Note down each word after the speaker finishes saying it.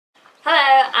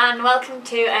and welcome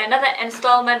to another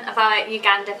instalment of our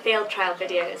Uganda field trial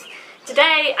videos.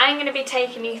 Today I'm going to be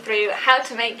taking you through how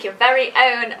to make your very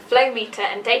own FlowMeter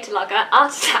and data logger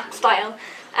artifact style.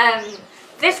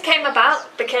 This came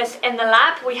about because in the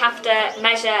lab we have to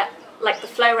measure the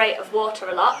flow rate of water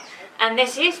a lot, and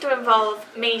this used to involve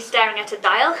me staring at a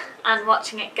dial and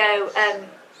watching it go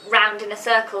round in a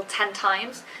circle 10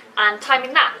 times and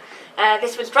timing that.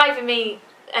 This was driving me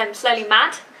slowly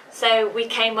mad, so we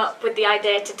came up with the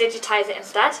idea to digitise it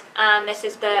instead, and this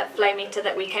is the FlowMeter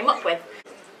that we came up with.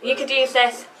 You could use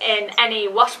this in any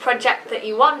wash project that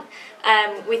you want.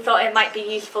 We thought it might be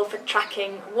useful for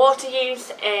tracking water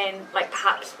use in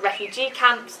perhaps refugee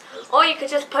camps, or you could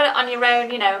just put it on your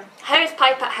own, hose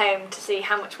pipe at home to see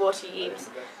how much water you use.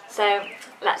 So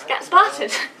let's get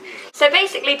started. So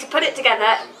basically, to put it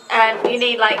together, you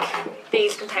need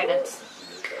these components.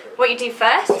 What you do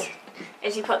first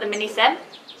is you put the mini sim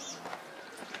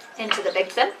into the big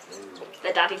sim,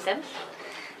 the daddy sim,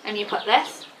 and you put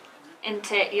this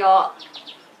into your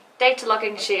data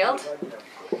logging shield,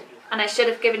 and I should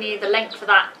have given you the link for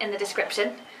that in the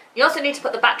description. You also need to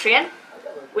put the battery in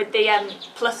with the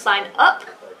plus sign up.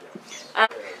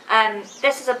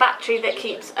 This is a battery that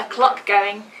keeps a clock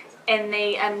going in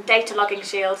the data logging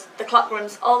shield. The clock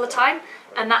runs all the time,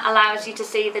 and that allows you to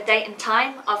see the date and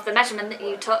time of the measurement that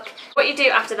you took. What you do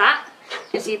after that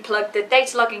is you plug the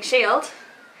data logging shield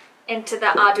into the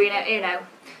Arduino Uno,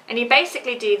 and you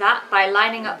basically do that by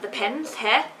lining up the pins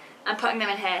here and putting them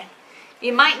in here.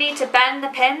 You might need to bend the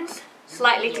pins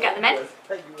slightly to get them in,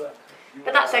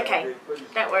 but that's okay,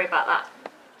 don't worry about that.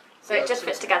 So it just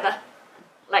fits together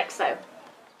like so.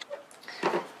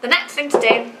 The next thing to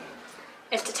do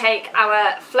is to take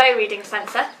our flow reading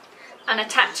sensor and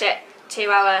attach it to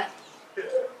our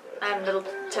little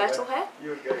turtle here.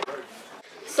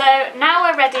 So now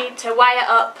we're ready to wire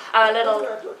up our little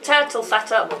turtle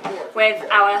setup with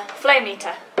our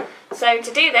FlowMeter. So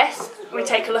to do this, we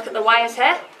take a look at the wires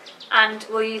here, and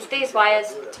we'll use these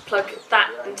wires to plug that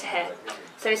into here.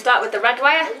 So we start with the red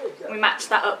wire, we match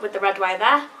that up with the red wire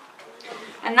there,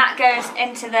 and that goes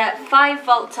into the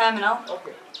 5-volt terminal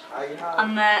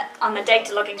on the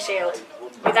data logging shield.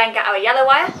 We then get our yellow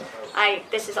wire.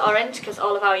 This is orange because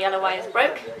all of our yellow wires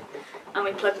broke, and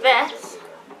we plug this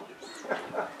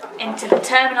into the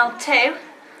terminal 2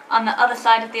 on the other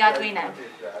side of the Arduino.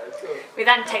 We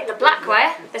then take the black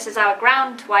wire, this is our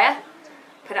ground wire,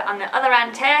 put it on the other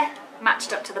end here,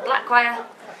 matched up to the black wire,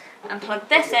 and plug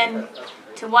this in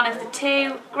to one of the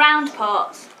 2 ground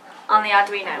ports on the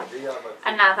Arduino.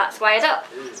 And now that's wired up.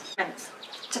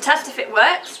 To test if it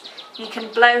works, you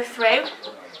can blow through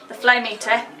the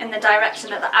FlowMeter in the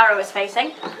direction that the arrow is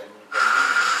facing,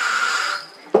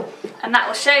 and that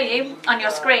will show you on your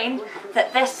screen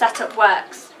that this setup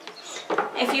works.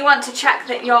 If you want to check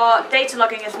that your data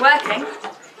logging is working,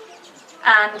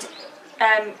 and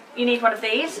you need one of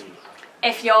these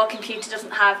if your computer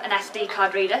doesn't have an SD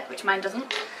card reader, which mine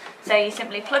doesn't. So you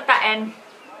simply plug that in,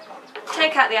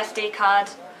 take out the SD card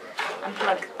and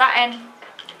plug that in,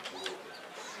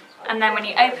 and then when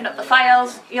you open up the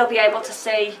files you'll be able to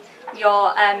see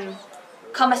your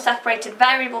comma separated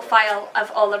variable file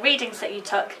of all the readings that you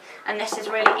took, and this is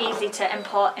really easy to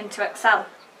import into Excel.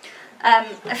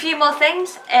 A few more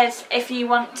things is if you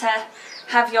want to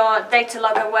have your data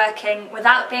logger working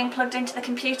without being plugged into the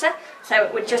computer, so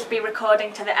it would just be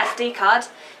recording to the SD card,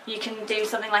 you can do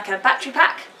something like a battery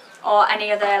pack or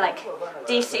any other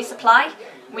DC supply.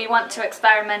 We want to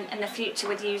experiment in the future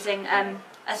with using a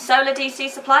solar DC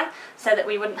supply so that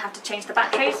we wouldn't have to change the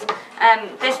batteries.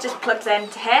 This just plugs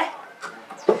into here,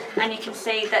 and you can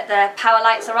see that the power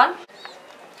lights are on.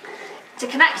 To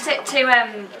connect it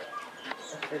to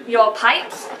your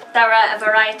pipes, there are a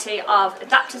variety of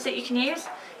adapters that you can use.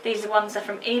 These are ones that are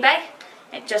from eBay.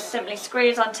 It just simply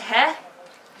screws onto here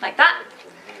like that,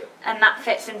 and that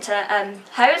fits into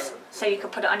hose, so you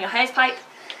could put it on your hose pipe.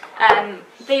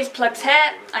 These plugs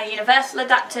here are universal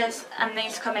adapters, and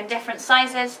these come in different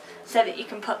sizes so that you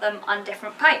can put them on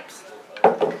different pipes.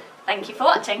 Thank you for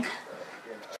watching.